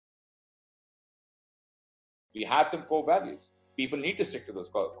We have some core values. People need to stick to those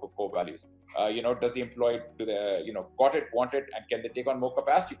core values. Does the employee do the got it, want it, and can they take on more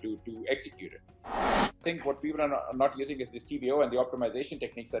capacity to execute it? I think what people are not using is the CBO and the optimization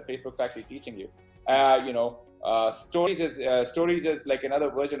techniques that Facebook's actually teaching you. Stories is like another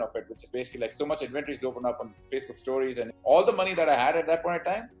version of it, which is basically like so much inventory is open up on Facebook stories, and all the money that I had at that point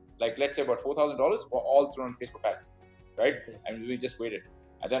in time, like let's say about $4,000, were all thrown on Facebook ads, right? Okay. And we just waited,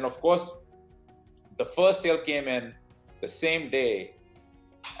 and then of course, the first sale came in the same day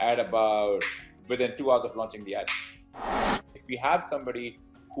at about within 2 hours of launching the ad. If we have somebody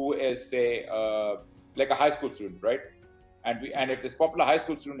who is, say, like a high school student, right? And if this popular high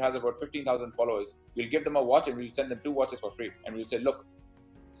school student has about 15,000 followers, we'll give them a watch and we'll send them 2 watches for free. And we'll say, look,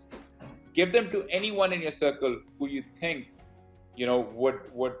 give them to anyone in your circle who you think, would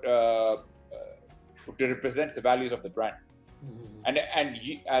represents the values of the brand. Mm-hmm. And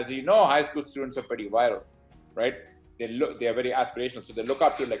as you know, high school students are pretty viral, right? They are very aspirational. So they look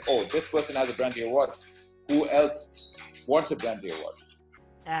up to like, oh, this person has a Branzio award. Who else wants a Branzio award?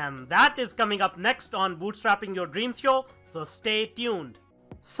 And that is coming up next on Bootstrapping Your Dreams Show, so stay tuned.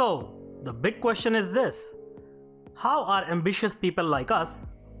 So, the big question is this: how are ambitious people like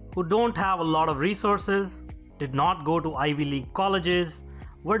us, who don't have a lot of resources, did not go to Ivy League colleges,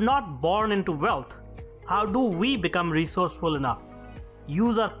 were not born into wealth, how do we become resourceful enough,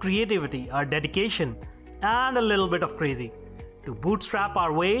 use our creativity, our dedication, and a little bit of crazy to bootstrap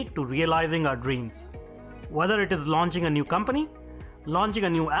our way to realizing our dreams? Whether it is launching a new company, launching a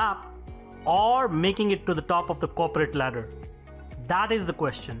new app, or making it to the top of the corporate ladder? That is the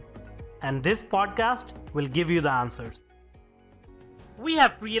question, and this podcast will give you the answers. We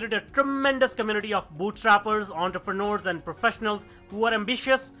have created a tremendous community of bootstrappers, entrepreneurs, and professionals who are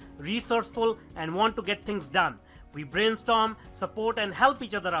ambitious, resourceful, and want to get things done. We brainstorm, support, and help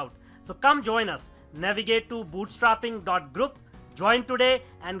each other out. So come join us. Navigate to bootstrapping.group, join today,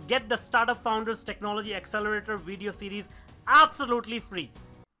 and get the Startup Founders Technology Accelerator video series absolutely free.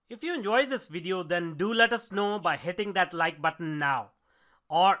 If you enjoy this video, then do let us know by hitting that like button now.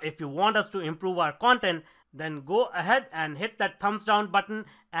 Or if you want us to improve our content, then go ahead and hit that thumbs down button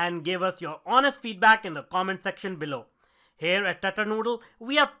and give us your honest feedback in the comment section below. Here at Tetranoodle,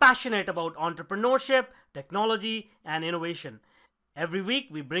 we are passionate about entrepreneurship, technology, and innovation. Every week,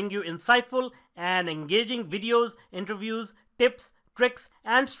 we bring you insightful and engaging videos, interviews, tips, tricks,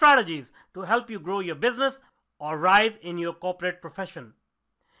 and strategies to help you grow your business or rise in your corporate profession.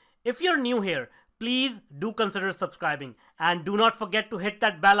 If you're new here, please do consider subscribing, and do not forget to hit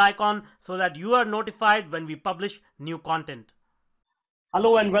that bell icon so that you are notified when we publish new content.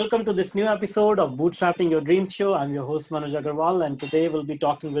 Hello and welcome to this new episode of Bootstrapping Your Dreams Show. I'm your host Manuj Aggarwal, and today we'll be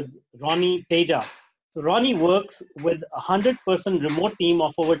talking with Ronnie Teja. So Ronnie works with a 100% remote team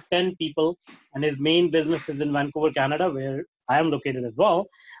of over 10 people, and his main business is in Vancouver, Canada, where I am located as well.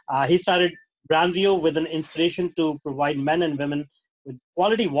 He started Branzio with an inspiration to provide men and women with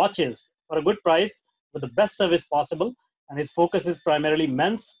quality watches for a good price with the best service possible, and his focus is primarily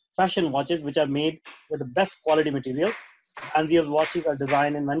men's fashion watches, which are made with the best quality materials. Branzio's watches are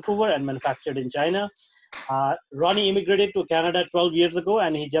designed in Vancouver and manufactured in China. Ronnie immigrated to Canada 12 years ago,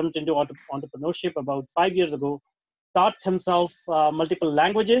 and he jumped into entrepreneurship about 5 years ago. Taught himself multiple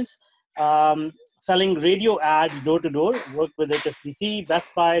languages, selling radio ads door to door, worked with HSBC,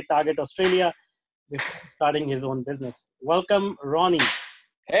 BestBuy, Target Australia, before starting his own business. Welcome, Ronnie.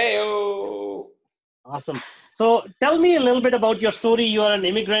 Hey-o! Awesome. So tell me a little bit about your story. You are an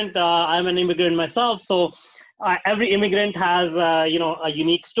immigrant. I'm an immigrant myself. So every immigrant has, a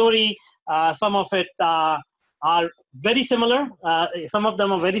unique story. Some of it are very similar. Some of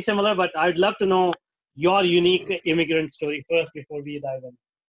them are very similar, but I'd love to know your unique immigrant story first before we dive in.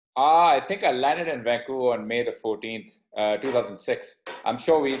 I think I landed in Vancouver on May the 14th, 2006. I'm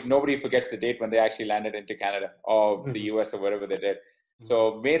sure nobody forgets the date when they actually landed into Canada or the US or wherever they did.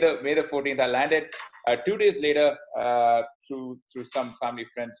 So May the 14th, I landed. 2 days later, through some family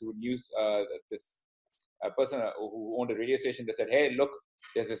friends who knew this person who owned a radio station, they said, "Hey, look,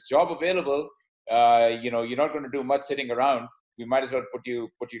 there's this job available. You're not going to do much sitting around. We might as well put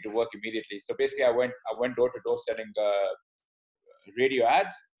you to work immediately." So basically, I went door to door selling radio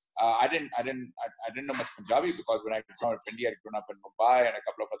ads. I didn't know much Punjabi because when I grew up in India, I'd grown up in Mumbai and a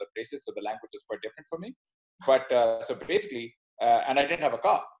couple of other places, so the language was quite different for me. But so basically, and I didn't have a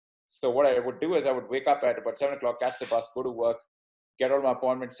car. So what I would do is I would wake up at about 7 o'clock, catch the bus, go to work, get all my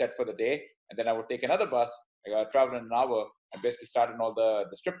appointments set for the day, and then I would take another bus, travel in an hour, and basically start in all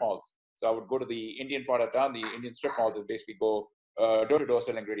the strip malls. So I would go to the Indian part of town, the Indian strip malls, and basically go door to door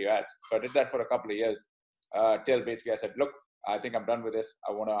selling radio ads. So I did that for a couple of years till basically I said, "Look, I think I'm done with this.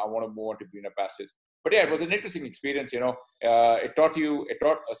 I wanna move on to greener pastures." but yeah, it was an interesting experience. It taught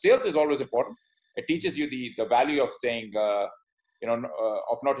sales is always important. It teaches you the value of saying,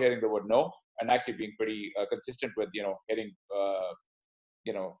 of not hearing the word no, and actually being pretty consistent with, hitting,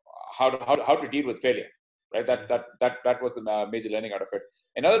 how to deal with failure, right? That was the major learning out of it.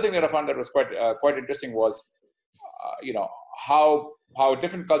 Another thing that I found that was quite interesting was, how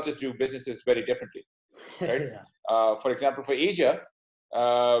different cultures do businesses very differently, right? For example, for Asia,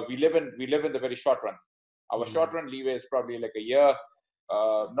 we live in the very short run. Our short run leeway is probably like a year,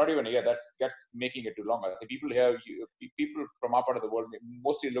 not even a year. That's making it too long. I think people from our part of the world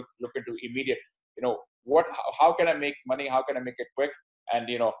mostly look into immediate. How can I make money? How can I make it quick? And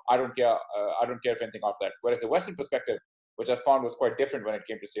I don't care. I don't care if anything off that. Whereas the Western perspective, which I found was quite different when it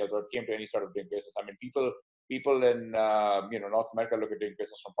came to sales or it came to any sort of doing business. I mean, people in North America look at doing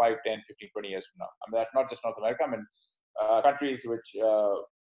business from 5, 10, 15, 20 years from now. I mean, that's not just North America. I mean, countries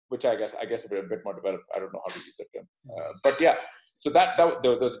which I guess are a bit more developed. I don't know how to use that term, but yeah. So there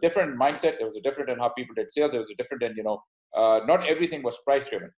was a different mindset. There was a different in how people did sales. There was a different in not everything was price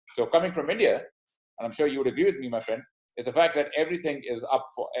driven. So coming from India, and I'm sure you would agree with me, my friend, is the fact that everything is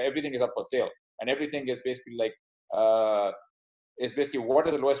up for sale, and everything is basically like what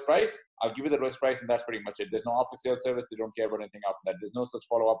is the lowest price? I'll give you the lowest price, and that's pretty much it. There's no after sales service. They don't care about anything after that. There's no such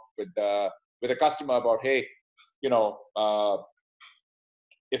follow up with a customer about, hey,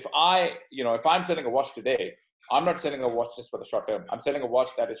 if I'm selling a watch today, I'm not selling a watch just for the short term. I'm selling a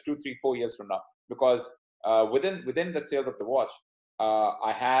watch that is 2, 3, 4 years from now, because within the sale of the watch,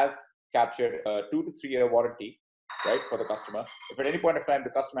 I have captured a 2 to 3 year warranty, right, for the customer. If at any point of time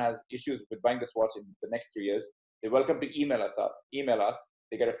the customer has issues with buying this watch in the next 3 years, they're welcome to email us.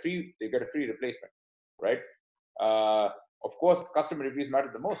 They get a free replacement, right? Of course, customer reviews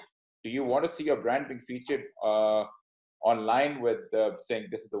matter the most. Do you want to see your brand being featured online with saying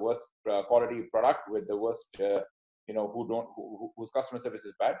this is the worst quality product with the worst, whose customer service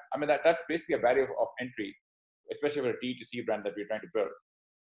is bad? I mean, that's basically a barrier of entry, especially for a D2C brand that we're trying to build.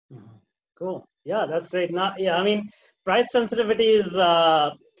 Cool. Yeah, that's great. I mean, price sensitivity is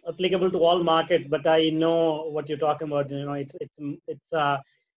applicable to all markets, but I know what you're talking about.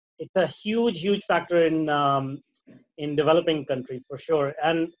 It's a huge factor in developing countries for sure.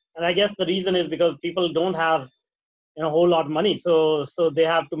 And I guess the reason is because people don't have a whole lot of money, so they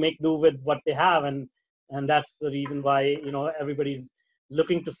have to make do with what they have, and that's the reason why everybody's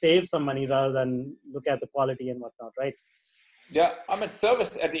looking to save some money rather than look at the quality and whatnot, right? Yeah, I mean,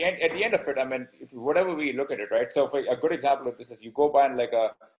 service at the end of it. I mean, whatever we look at it, right? So, for a good example of this is you go buy like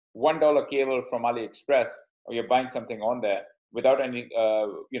a $1 cable from AliExpress, or you're buying something on there without any,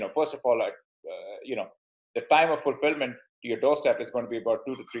 first of all, the time of fulfillment to your doorstep is going to be about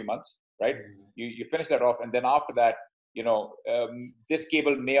 2 to 3 months, right? You finish that off, and then after that, this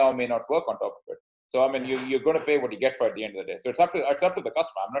cable may or may not work on top of it. So, I mean, you're going to pay what you get for at the end of the day. So it's up to the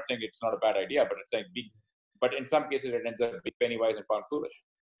customer. I'm not saying it's not a bad idea, but it's saying but in some cases it ends up being penny wise and pound foolish.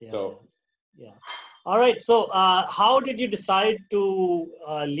 Yeah. All right. So how did you decide to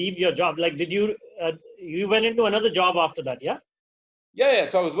leave your job? Like, did you went into another job after that? Yeah. Yeah.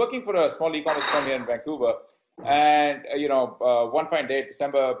 So I was working for a small e-commerce firm here in Vancouver, and one fine day,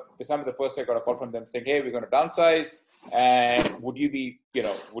 December the 1st, I got a call from them saying, "Hey, we're going to downsize, and would you be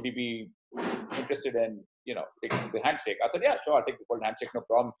interested in taking the handshake?" I said, "Yeah, sure, I'll take the golden handshake, no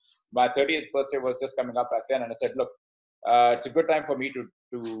problem." My 30th birthday was just coming up back then, and I said, "Look, it's a good time for me to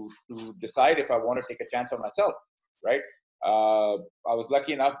decide if I want to take a chance on myself, right?" I was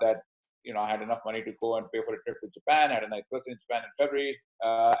lucky enough that I had enough money to go and pay for a trip to Japan. I had a nice person in Japan in February,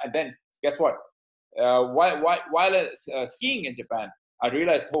 and then guess what? While skiing in Japan, I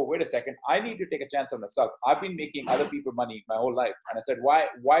realized, oh, wait a second, I need to take a chance on myself. I've been making other people money my whole life, and I said, why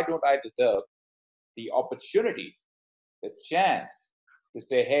don't I deserve the opportunity, the chance to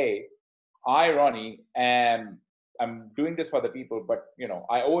say, hey, I, Ronnie, I'm doing this for other people, but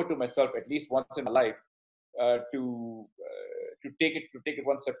I owe it to myself at least once in my life to take it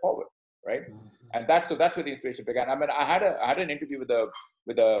one step forward, right? And that's where the inspiration began. I mean, I had an interview with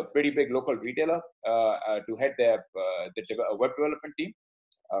a pretty big local retailer to head their web development team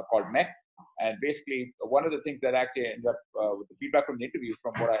called MEC. And basically, one of the things that actually ended up with the feedback from the interview,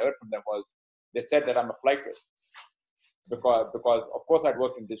 from what I heard from them, was they said that I'm a flight risk. Because of course I'd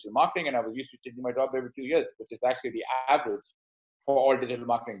worked in digital marketing and I was used to changing my job every 2 years, which is actually the average for all digital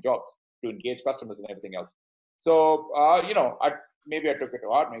marketing jobs, to engage customers and everything else. So, maybe I took it to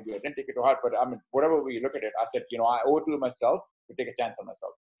heart, maybe I didn't take it to heart, but I mean, whatever we look at it, I said, I owe it to myself to take a chance on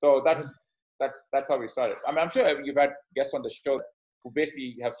myself. So that's how we started. I mean, I'm sure you've had guests on the show who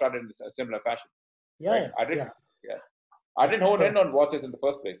basically have started in a similar fashion. Yeah, right? I did. Yeah. I didn't hone in on watches in the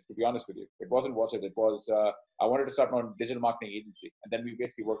first place, to be honest with you. It wasn't watches. It was, I wanted to start my own digital marketing agency. And then we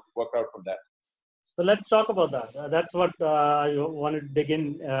basically worked out from that. So let's talk about that. That's what I wanted to dig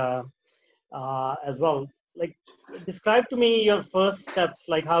in as well. Like, describe to me your first steps.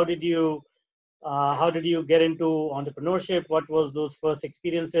 Like, how did you get into entrepreneurship? What was those first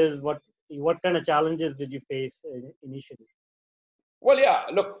experiences? What kind of challenges did you face initially? Well, yeah.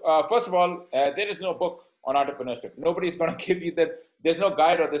 Look, first of all, there is no book on entrepreneurship. Nobody's going to give you that. There's no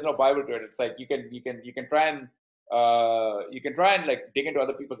guide or there's no Bible to it. It's like you can try and like dig into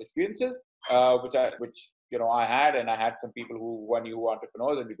other people's experiences, which I had, and I had some people who I knew who were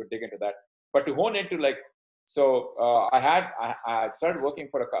entrepreneurs, and we could dig into that. But to hone into like, so I had started working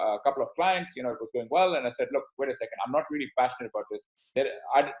for a couple of clients. It was going well, and I said, look, wait a second, I'm not really passionate about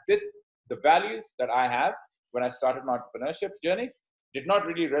this. The values that I have when I started my entrepreneurship journey did not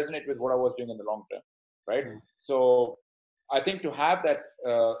really resonate with what I was doing in the long term, right? So I think to have that,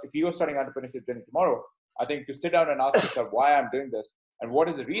 if you are starting entrepreneurship journey tomorrow, I think to sit down and ask yourself why I'm doing this and what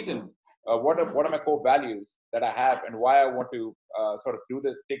is the reason, what are my core values that I have and why I want to sort of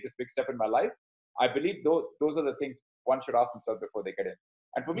take this big step in my life. I believe those are the things one should ask themselves before they get in.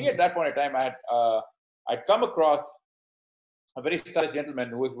 And for me at that point in time, I'd come across a very stylish gentleman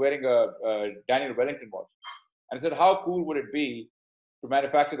who was wearing a Daniel Wellington watch. And I said, how cool would it be to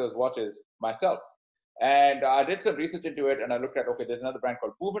manufacture those watches myself? And I did some research into it, and I looked at, okay, there's another brand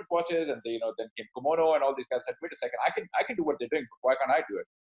called Movement Watches, and then came Komodo, and all these guys said, wait a second, I can do what they're doing, but why can't I do it?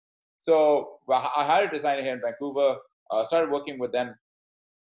 So I hired a designer here in Vancouver, started working with them.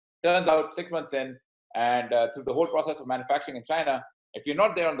 Turns out 6 months in, and through the whole process of manufacturing in China, if you're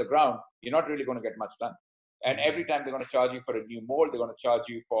not there on the ground, you're not really going to get much done. And every time they're going to charge you for a new mold, they're going to charge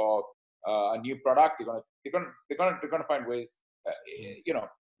you for a new product. They're going to find ways.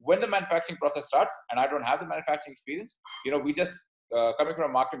 When the manufacturing process starts, and I don't have the manufacturing experience, we just coming from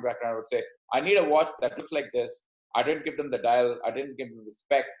a marketing background, I would say I need a watch that looks like this. I didn't give them the dial. I didn't give them the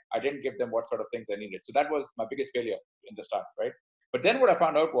spec. I didn't give them what sort of things I needed. So that was my biggest failure in the start, right? But then what I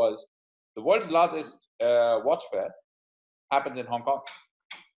found out was the world's largest watch fair happens in Hong Kong.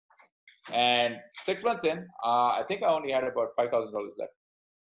 And 6 months in, I think I only had about $5,000 left.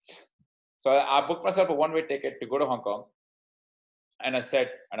 So I booked myself a one-way ticket to go to Hong Kong. And I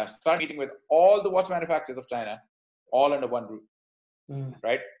started meeting with all the watch manufacturers of China, all under one roof,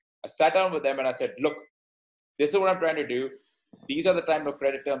 right? I sat down with them and I said, look, this is what I'm trying to do. These are the time of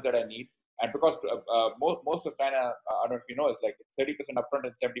credit terms that I need. And because most of China, I don't know if you know, is like 30% upfront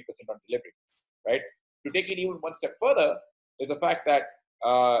and 70% on delivery, right? To take it even one step further is the fact that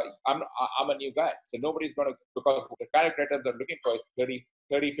I'm a new guy. So nobody's going to, because the kind of credit terms I'm looking for is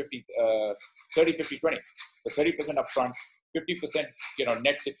 30, 50, 20. So 30% upfront, 50%,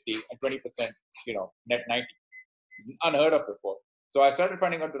 net 60 and 20%, net 90. Unheard of before. So I started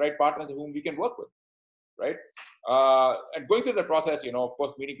finding out the right partners whom we can work with, right? And going through the process, of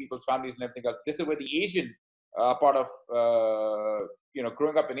course, meeting people's families and everything else. This is where the Asian part of,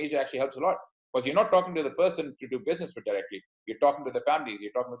 growing up in Asia actually helps a lot. Because you're not talking to the person to do business with directly. You're talking to the families.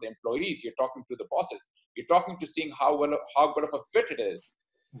 You're talking to the employees. You're talking to the bosses. You're talking to seeing how good of a fit it is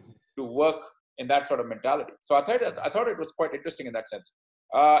to work in that sort of mentality. So I thought it was quite interesting in that sense.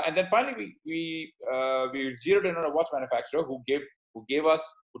 And then finally, we zeroed in on a watch manufacturer who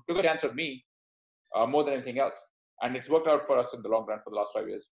took a chance on me more than anything else. And it's worked out for us in the long run for the last 5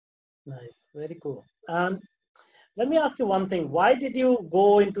 years. Nice, very cool. Let me ask you one thing. Why did you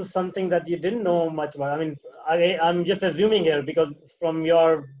go into something that you didn't know much about? I mean, I'm just assuming here because from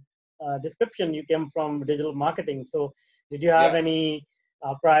your description, you came from digital marketing. So did you have any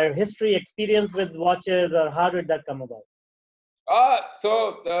prior history, experience with watches, or how did that come about?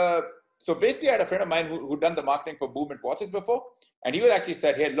 So basically, I had a friend of mine who'd done the marketing for Movement watches before. And he would actually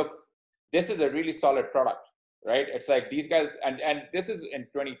said, hey, look, this is a really solid product. Right? It's like these guys, and this is in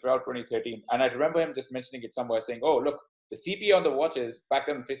 2012, 2013. And I remember him just mentioning it somewhere saying, oh, look, the CPA on the watches back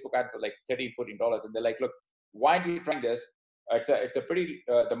then Facebook ads were like $13, $14. And they're like, look, why aren't you trying this? It's a pretty,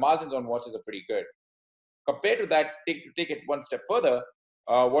 the margins on watches are pretty good. Compared to that, take it one step further,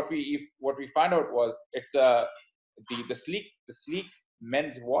 what we found out was it's the sleek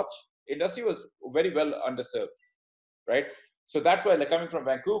men's watch industry was very well underserved, right? So that's why, like, coming from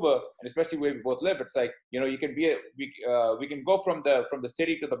Vancouver, and especially where we both live, it's like, you can we can go from the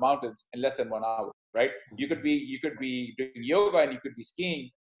city to the mountains in less than 1 hour, right? You could be doing yoga and you could be skiing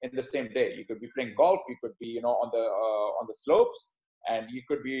in the same day. You could be playing golf. You could be, on the slopes, and you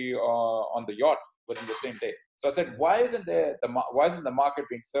could be on the yacht within the same day. So I said, why isn't the market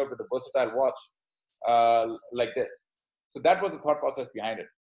being served with a versatile watch like this? So that was the thought process behind it.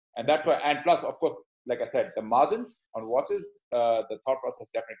 And that's why, and plus, of course, like I said, the margins on watches, the thought process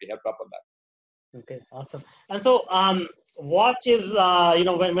definitely helped up on that. Okay, awesome. And so, watch is,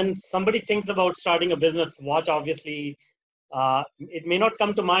 when somebody thinks about starting a business, watch obviously, it may not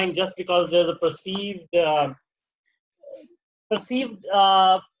come to mind just because there's a perceived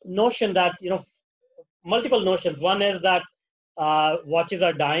notion that, multiple notions. One is that watches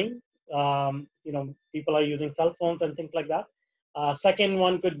are dying. People are using cell phones and things like that. Second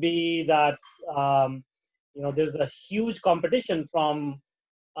one could be that, there's a huge competition from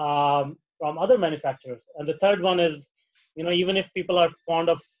other manufacturers. And the third one is, even if people are fond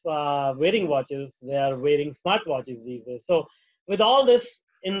of wearing watches, they are wearing smartwatches these days. So with all this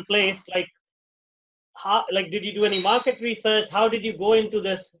in place, did you do any market research? How did you go into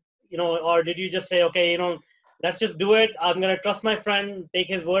this, or did you just say, okay, let's just do it. I'm going to trust my friend, take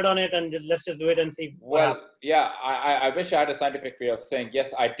his word on it, and let's just do it and see what happens. Yeah, I wish I had a scientific way of saying,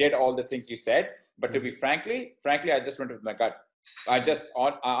 yes, I did all the things you said, but to be frankly, I just went with my gut. I'm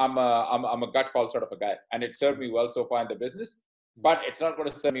a gut call sort of a guy, and it served me well so far in the business, but it's not going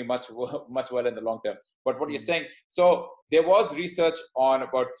to serve me much well in the long term. But what you're saying, so there was research on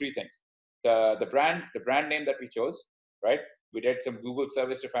about three things: the brand name that we chose, right? We did some Google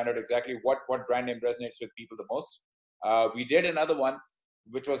surveys to find out exactly what brand name resonates with people the most. We did another one,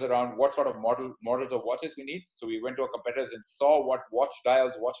 which was around what sort of models of watches we need. So we went to our competitors and saw what watch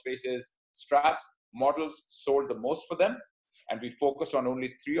dials, watch faces, straps, models sold the most for them. And we focused on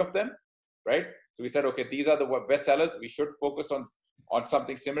only 3 of them, right? So we said, okay, these are the best sellers. We should focus on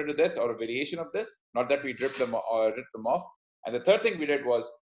something similar to this or a variation of this, not that we ripped them off. And the third thing we did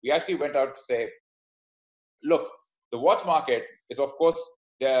was we actually went out to say, look, the watch market is, of course,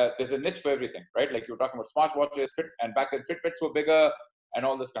 there's a niche for everything, right? Like you were talking about smartwatches, and back then Fitbits were bigger and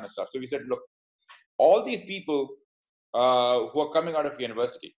all this kind of stuff. So we said, look, all these people who are coming out of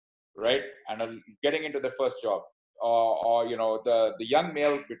university, right, and are getting into their first job, or the young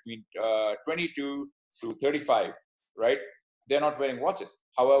male between 22 to 35, right? They're not wearing watches.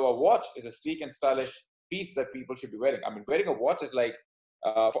 However, a watch is a sleek and stylish piece that people should be wearing. I mean, wearing a watch is like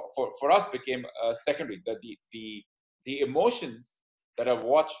for us became secondary. The emotions that a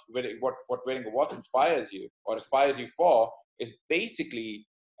watch, what wearing a watch inspires you for is basically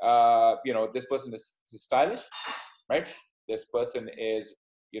this person is stylish, right? This person is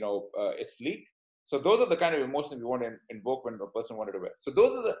is sleek. So those are the kind of emotions we want to invoke when a person wanted to wear. So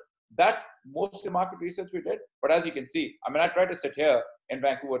that's most of the market research we did. But as you can see, I mean, I tried to sit here in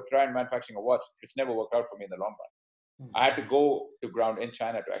Vancouver, try and manufacturing a watch. It's never worked out for me in the long run. I had to go to ground in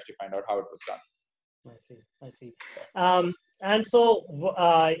China to actually find out how it was done. I see. And so,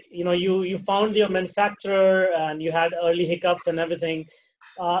 you found your manufacturer and you had early hiccups and everything.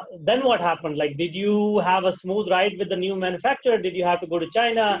 Then what happened? Like, did you have a smooth ride with the new manufacturer? Did you have to go to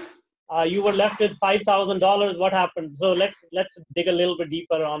China? You were left with $5,000. What happened? So let's dig a little bit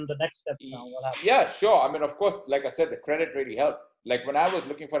deeper on the next steps now. What happened? Yeah, sure. I mean, of course, like I said, the credit really helped. Like when I was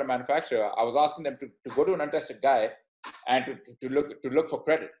looking for a manufacturer, I was asking them to go to an untested guy and to look for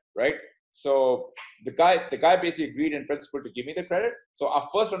credit, right? So the guy basically agreed in principle to give me the credit. So our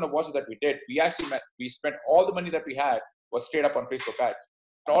first round of watches that we did, we spent all the money that we had was straight up on Facebook ads.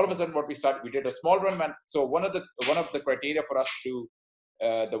 And all of a sudden, we did a small run, man. So one of the criteria for us to do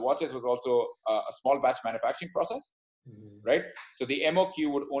the watches was also a small batch manufacturing process, right? So the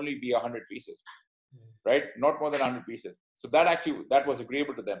MOQ would only be 100 pieces, right? Not more than 100 pieces. So that was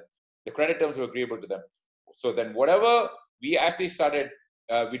agreeable to them. The credit terms were agreeable to them. So then whatever we actually started,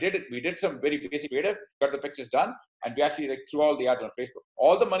 we did some very basic creative, got the pictures done, and we actually threw all the ads on Facebook.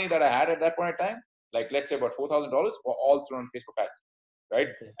 All the money that I had at that point in time, like let's say about $4,000, were all thrown on Facebook ads, right?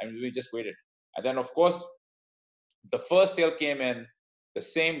 Okay. And we just waited. And then of course, the first sale came in the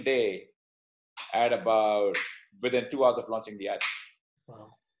same day at about within 2 hours of launching the ad.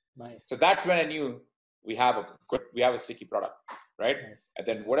 Wow, nice. So that's when I knew we have a sticky product, right? Nice. And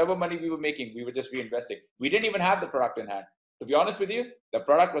then whatever money we were making, we were just reinvesting. We didn't even have the product in hand. To be honest with you, the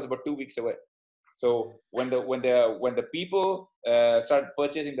product was about 2 weeks away. So when the people started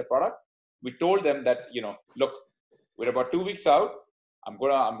purchasing the product, we told them that look, we're about 2 weeks out. I'm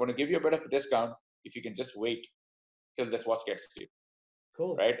gonna give you a bit of a discount if you can just wait till this watch gets to you.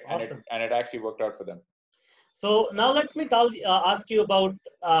 Cool. Right. Awesome. And it actually worked out for them. So now let me ask you about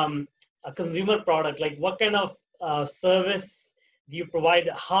a consumer product. Like what kind of service do you provide?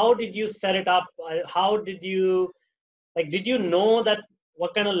 How did you set it up? How did you know that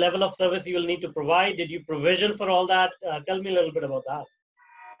what kind of level of service you will need to provide? Did you provision for all that? Tell me a little bit about that.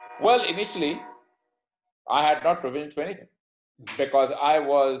 Well, initially, I had not provisioned for anything because I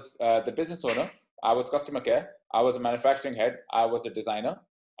was the business owner. I was customer care. I was a manufacturing head. I was a designer.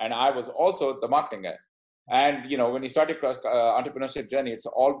 and I was also the marketing guy. And when you start your entrepreneurship journey, it's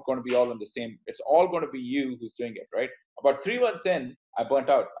all going to be all in the same. It's all going to be you who's doing it, right? About 3 months in, I burnt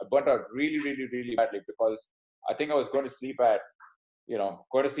out. I burnt out really, really, really badly, because I think I was going to sleep at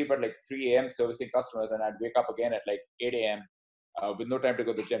like 3 a.m. servicing customers, and I'd wake up again at like 8 a.m. With no time to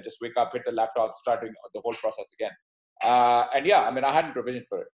go to the gym. Just wake up, hit the laptop, start doing the whole process again. And yeah, I mean, I hadn't provisioned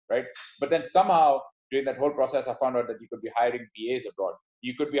for it, right? But then somehow during that whole process, I found out that you could be hiring BAs abroad.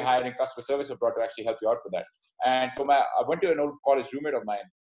 You could be hiring customer service abroad to actually help you out with that. And so I went to an old college roommate of mine,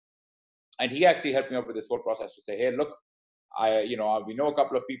 and he actually helped me out with this whole process to say, hey, look, we know a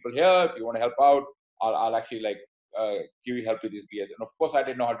couple of people here. If you want to help out, I'll actually give you help with these BAs. And of course, I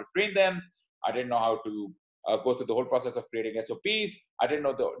didn't know how to train them. I didn't know how to go through the whole process of creating SOPs. I didn't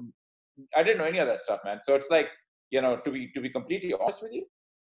know any of that stuff, man. So it's like, to be completely honest with you,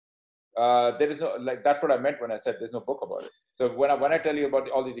 there is no, that's what I meant when I said there's no book about it. So when I tell you about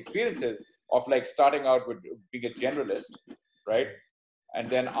all these experiences of like starting out with being a generalist, right? And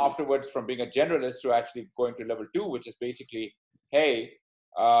then afterwards from being a generalist to actually going to level 2, which is basically, hey,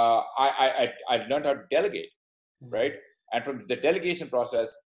 I learned how to delegate, right? And from the delegation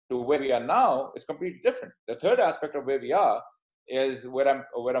process to where we are now is completely different. The third aspect of where we are is where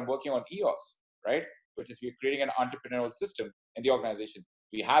I'm working on EOS, right? Which is we're creating an entrepreneurial system in the organization.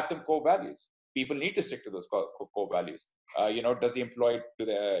 We have some core values. People need to stick to those core values. Does the employee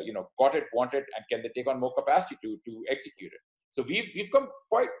got it, want it, and can they take on more capacity to execute it? So we've come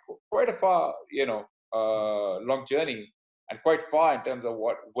quite a far, long journey, and quite far in terms of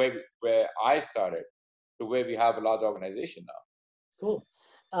where I started to where we have a large organization now. Cool.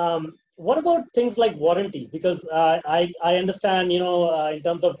 What about things like warranty? Because I understand, in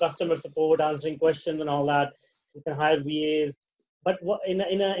terms of customer support, answering questions and all that, you can hire VAs. But in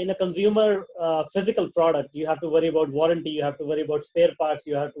a consumer physical product, you have to worry about warranty, you have to worry about spare parts,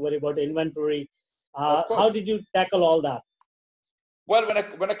 you have to worry about inventory. How did you tackle all that? Well,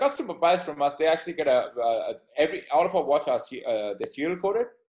 when a customer buys from us, they actually get all of our watches they're serial coded.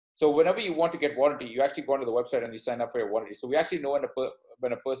 So whenever you want to get warranty, you actually go onto the website and you sign up for your warranty. So we actually know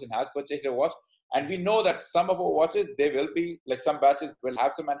when a person has purchased a watch, and we know that some of our watches, they will be like some batches will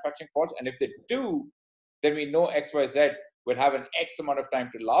have some manufacturing faults, and if they do, then we know XYZ will have an X amount of time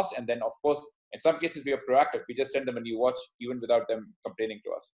to last. And then of course, in some cases we are proactive. We just send them a new watch even without them complaining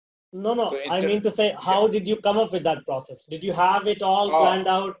to us. No. So I mean to say, how did you come up with that process? Did you have it all planned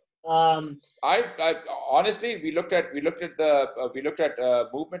out? I honestly, we looked at movement, we looked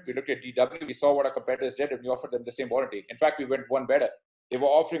at DW, we saw what our competitors did, and we offered them the same warranty. In fact, we went one better. They were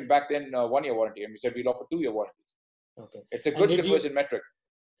offering back then 1-year warranty, and we said we'll offer 2-year warranties. Okay, it's a good conversion metric.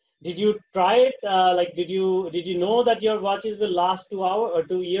 Did you try it? Did you know that your watches will last 2 hours or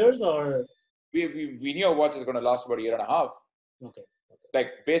 2 years, or? We knew our watch is going to last about 1.5 years. Okay.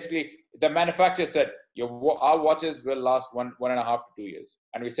 Like basically, the manufacturer said our watches will last 1.5 to 2 years,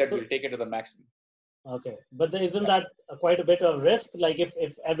 and we said we'll take it to the maximum. Okay, but isn't that quite a bit of risk? Like if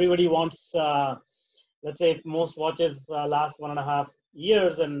everybody wants, let's say if most watches last 1.5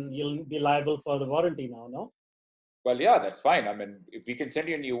 years, and you'll be liable for the warranty now, no? Well, yeah, that's fine. I mean, if we can send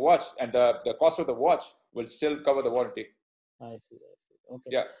you a new watch, and the cost of the watch will still cover the warranty. I see. Okay.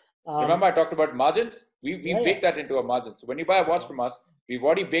 Yeah. Remember I talked about margins? We bake that into our margins. So when you buy a watch from us, we've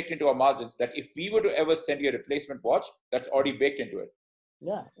already baked into our margins that if we were to ever send you a replacement watch, that's already baked into it.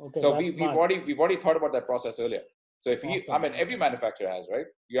 Yeah. Okay. So we've already thought about that process earlier. So if every manufacturer has, right?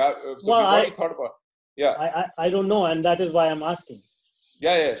 Yeah. So we've already thought about. Yeah. I don't know, and that is why I'm asking.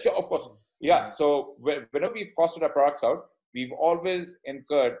 Yeah. Sure. Of course. Yeah. So whenever we've costed our products out, we've always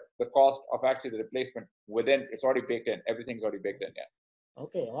incurred the cost of actually the replacement within. It's already baked in. Everything's already baked in. Yeah.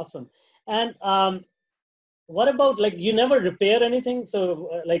 Okay. Awesome. And what about you never repair anything?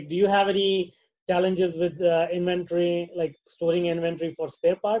 So do you have any challenges with inventory, like storing inventory for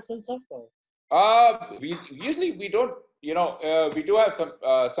spare parts and stuff? Or? We don't. We do have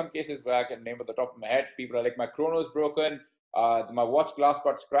some cases where I can name at the top of my head. People are like, my chrono's broken, my watch glass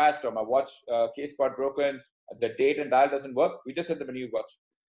got scratched, or my watch case got broken. The date and dial doesn't work. We just send them a new watch.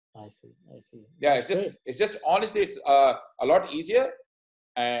 I see. Yeah, it's just honestly, it's a lot easier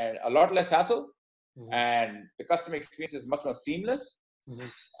and a lot less hassle, and the customer experience is much more seamless,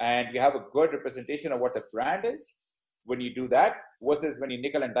 and you have a good representation of what the brand is when you do that versus when you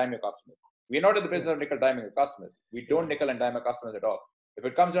nickel and dime your customers. We're not in the business of nickel diming your customers. We don't nickel and dime our customers at all. If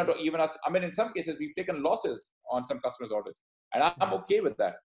it comes down to even us, I mean, in some cases, we've taken losses on some customers' orders, and I'm okay with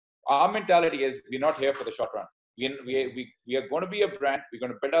that. Our mentality is we're not here for the short run. We are going to be a brand. We're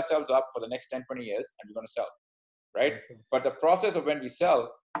going to build ourselves up for the next 10, 20 years, and we're going to sell, right? But the process of when we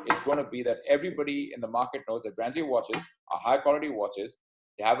sell is going to be that everybody in the market knows that Branzio watches are high quality watches.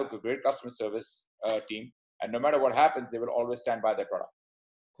 They have a great customer service team, and no matter what happens, they will always stand by their product.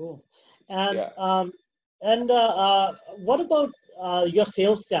 Cool. And what about your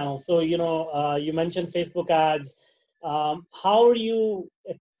sales channel? So you mentioned Facebook ads. How are you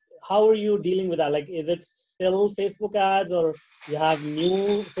dealing with that? Like, is it still Facebook ads, or you have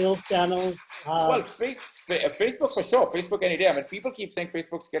new sales channels? Well, Facebook for sure. Facebook any day. I mean, people keep saying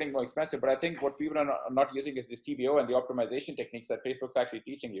Facebook's getting more expensive, but I think what people are not using is the CBO and the optimization techniques that Facebook's actually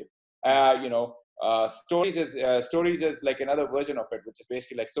teaching you. Stories is like another version of it, which is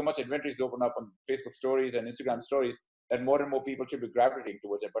basically like so much inventory is open up on Facebook stories and Instagram stories that more and more people should be gravitating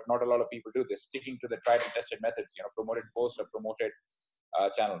towards it. But not a lot of people do this, sticking to the tried and tested methods. Promoted posts or promoted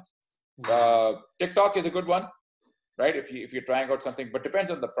channels. TikTok is a good one, right? If you're trying out something, but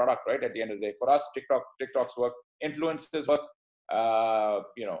depends on the product, right? At the end of the day, for us, TikToks work, influencers work.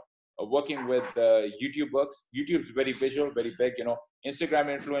 Working with YouTube works. YouTube's very visual, very big. Instagram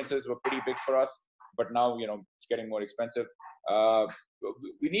influencers were pretty big for us, but now it's getting more expensive.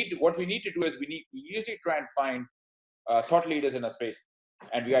 What we need to do is we usually try and find thought leaders in a space,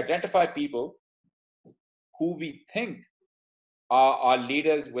 and we identify people who we think are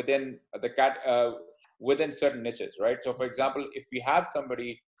leaders within within certain niches, right? So, for example, if we have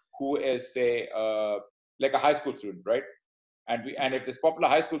somebody who is, say, like a high school student, right? And if this popular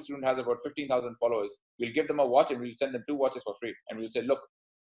high school student has about 15,000 followers, we'll give them a watch and we'll send them 2 watches for free. And we'll say, look,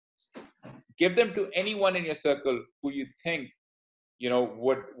 give them to anyone in your circle who you think,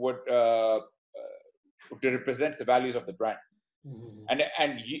 would represents the values of the brand. And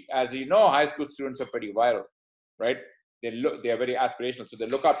as you know, high school students are pretty viral, right? They are very aspirational. So they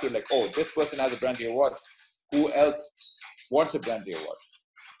look up to like, oh, this person has a Branzio watch. Who else wants a Branzio watch,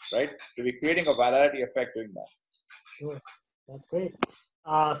 right? So we're creating a virality effect doing that. Sure. That's great.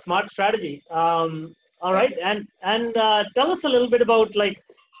 Smart strategy. All right. And tell us a little bit about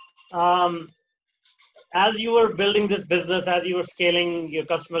as you were building this business, as you were scaling, your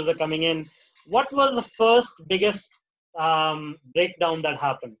customers are coming in. What was the first biggest breakdown that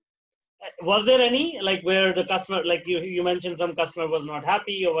happened? Was there any, like, where the customer, like you mentioned, some customer was not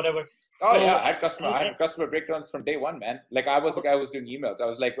happy or whatever? Oh, yeah, I had customer breakdowns from day one, man. Like, I was the guy who was doing emails. I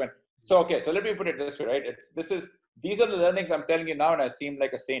was like, so let me put it this way, right? These are the learnings I'm telling you now, and I seem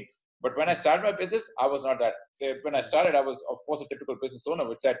like a saint. But when I started my business, I was not that. When I started, I was, of course, a typical business owner,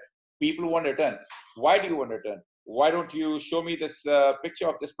 which said, people want to return. Why do you want to return? Why don't you show me this picture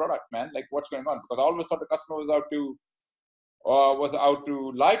of this product, man? Like, what's going on? Because I always thought the customer was out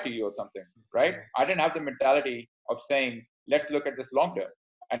to lie to you or something, right? I didn't have the mentality of saying, let's look at this long term.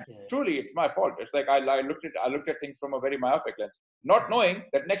 And truly, it's my fault. It's like I looked at things from a very myopic lens, not knowing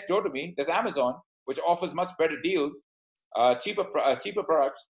that next door to me there's Amazon, which offers much better deals, cheaper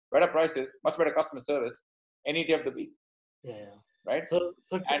products, better prices, much better customer service any day of the week. Yeah. Right. So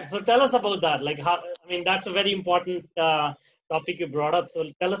tell us about that. Like, that's a very important topic you brought up.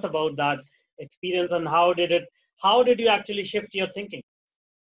 So tell us about that experience and how did you actually shift your thinking?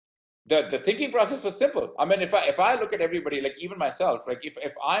 The thinking process was simple. I mean, if I look at everybody, like even myself, like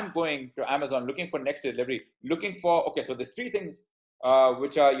if I'm going to Amazon looking for next day delivery, looking for, okay, so there's 3 things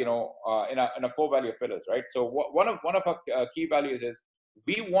which are, in a core value pillars, right? So one of our key values is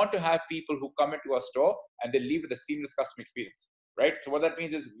we want to have people who come into our store and they leave with a seamless customer experience, right? So what that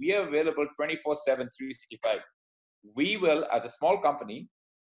means is we are available 24/7, 365. We will, as a small company,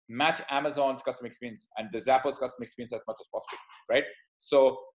 match Amazon's customer experience and the Zappos customer experience as much as possible, right?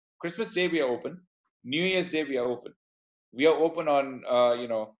 So Christmas Day, we are open. New Year's Day, we are open. We are open on,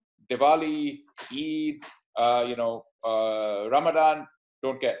 Diwali, Eid, Ramadan,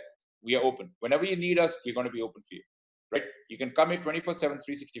 don't care. We are open. Whenever you need us, we're going to be open for you, right? You can come in 24/7,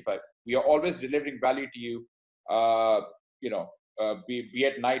 365. We are always delivering value to you, be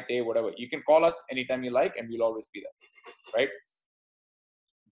it night, day, whatever. You can call us anytime you like, and we'll always be there, right?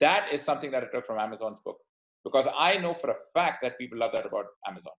 That is something that I took from Amazon's book, because I know for a fact that people love that about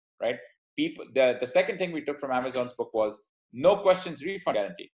Amazon, right? The second thing we took from Amazon's book was no questions refund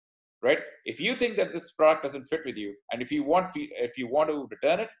guarantee, right? If you think that this product doesn't fit with you, and if you want to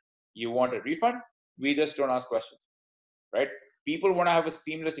return it, you want a refund, we just don't ask questions, right? People want to have a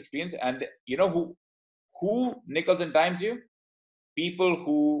seamless experience, and you know who nickels and dimes you? People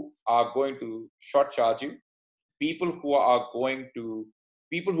who are going to short charge you, people who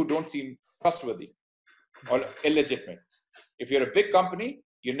don't seem trustworthy or illegitimate. If you're a big company,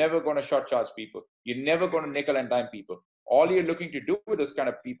 you're never going to short charge people. You're never going to nickel and dime people. All you're looking to do with this kind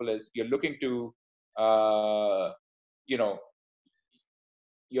of people is you're looking to, you're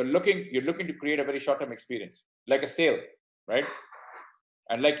looking to create a very short-term experience, like a sale, right?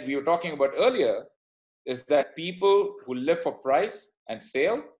 And like we were talking about earlier, is that people who live for price and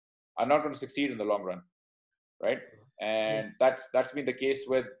sale are not going to succeed in the long run, right? And that's been the case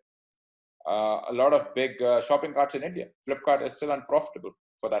with a lot of big shopping carts in India. Flipkart is still unprofitable,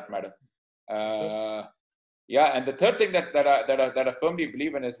 for that matter. Yeah, and the third thing that I firmly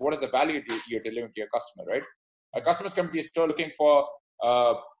believe in is, what is the value you're delivering to your customer, right? A customer's come to your store looking for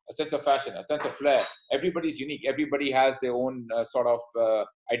a sense of fashion, a sense of flair. Everybody's unique. Everybody has their own sort of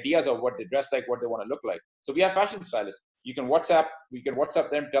ideas of what they dress like, what they want to look like. So we have fashion stylists. We can WhatsApp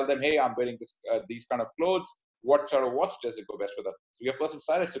them, tell them, hey, I'm wearing these kind of clothes. What sort of watch does it go best with us? So we have personal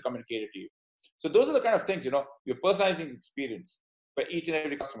stylists to communicate it to you. So those are the kind of things, you're personalizing the experience for each and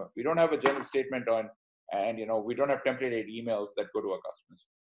every customer. We don't have a general statement and we don't have templated emails that go to our customers.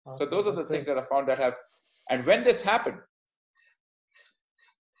 Awesome. So those are the things that I found that have, and when this happened,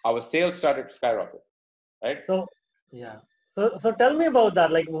 our sales started to skyrocket, right? So, yeah. So tell me about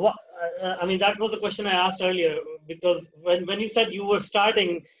that. Like, what? I mean, that was the question I asked earlier, because when you said you were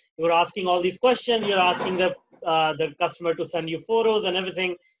starting, you were asking all these questions. You're asking the customer to send you photos and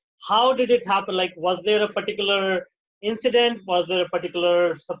everything. How did it happen? Like, was there a particular incident? Was there a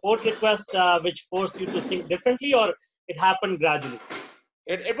particular support request which forced you to think differently, or it happened gradually?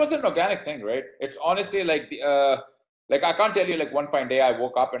 It was an organic thing, right? It's honestly like like I can't tell you like one fine day I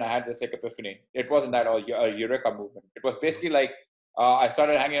woke up and I had this like epiphany. It wasn't that a eureka movement. It was basically like I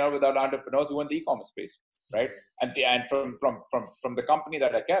started hanging out with other entrepreneurs who were in the e-commerce space, right? And from the company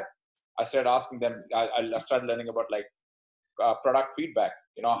that I kept, I started asking them. I started learning about like product feedback.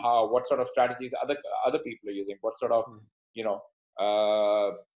 What sort of strategies other people are using. What sort of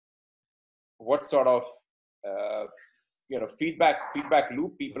what sort of feedback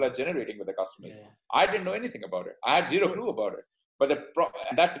loop people are generating with the customers. Yeah. I didn't know anything about it. I had zero clue about it. But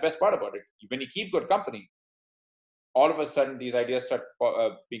and that's the best part about it. When you keep good company, all of a sudden these ideas start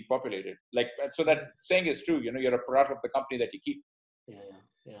being populated. Like, so that saying is true. You're a product of the company that you keep.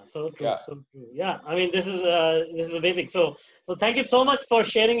 Yeah. So true. Yeah. So true. Yeah. I mean, this is amazing. So thank you so much for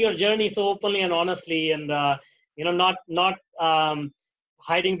sharing your journey so openly and honestly, and not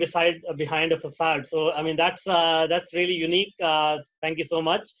hiding behind a facade. So I mean, that's really unique. Thank you so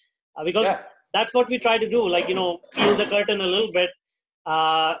much, because that's what we try to do. Like, peel the curtain a little bit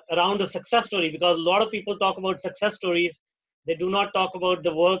around the success story, because a lot of people talk about success stories. They do not talk about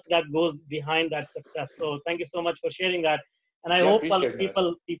the work that goes behind that success. So thank you so much for sharing that. And I hope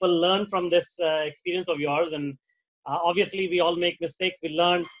people learn from this experience of yours. And obviously, we all make mistakes. We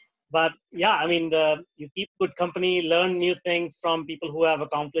learn. But yeah, I mean, you keep good company, learn new things from people who have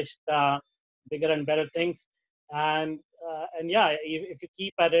accomplished bigger and better things. And yeah, if you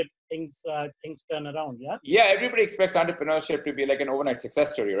keep at it, things turn around. Yeah. Yeah, everybody expects entrepreneurship to be like an overnight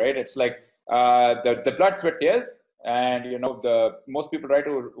success story, right? It's like the blood, sweat, tears, and the most people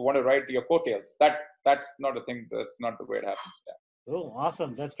want to write your coattails. That's not a thing. That's not the way it happens. Yeah. Oh,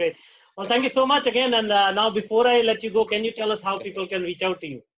 awesome! That's great. Well, thank you so much again. And now, before I let you go, can you tell us how people can reach out to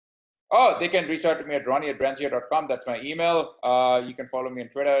you? Oh, they can reach out to me at ronnie@branzio.com. That's my email. You can follow me on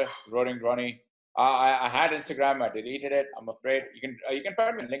Twitter, Roaring Ronnie. I had Instagram. I deleted it. I'm afraid. You can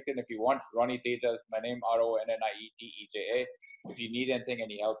find me on LinkedIn if you want. Ronnie Teja is my name. RONNIETEJA. If you need anything,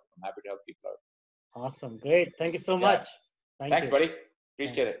 any help, I'm happy to help people out. Awesome. Great. Thank you so much. Thanks, buddy.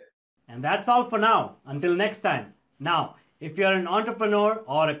 Appreciate it. And that's all for now. Until next time. Now, if you're an entrepreneur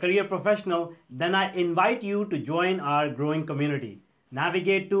or a career professional, then I invite you to join our growing community.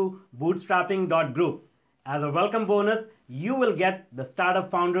 Navigate to bootstrapping.group. As a welcome bonus, you will get the Startup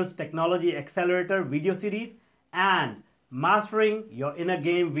Founders Technology Accelerator video series and Mastering Your Inner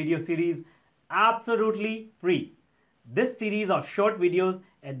Game video series absolutely free. This series of short videos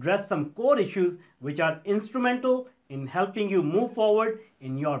address some core issues which are instrumental in helping you move forward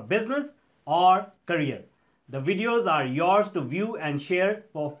in your business or career. The videos are yours to view and share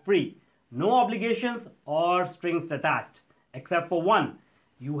for free. No obligations or strings attached. Except for one,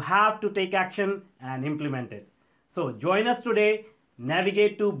 you have to take action and implement it. So join us today,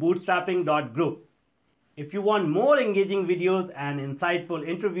 navigate to bootstrapping.group. If you want more engaging videos and insightful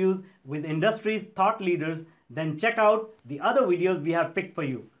interviews with industry's thought leaders, then check out the other videos we have picked for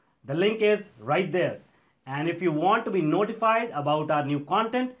you. The link is right there. And if you want to be notified about our new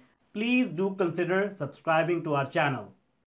content, please do consider subscribing to our channel.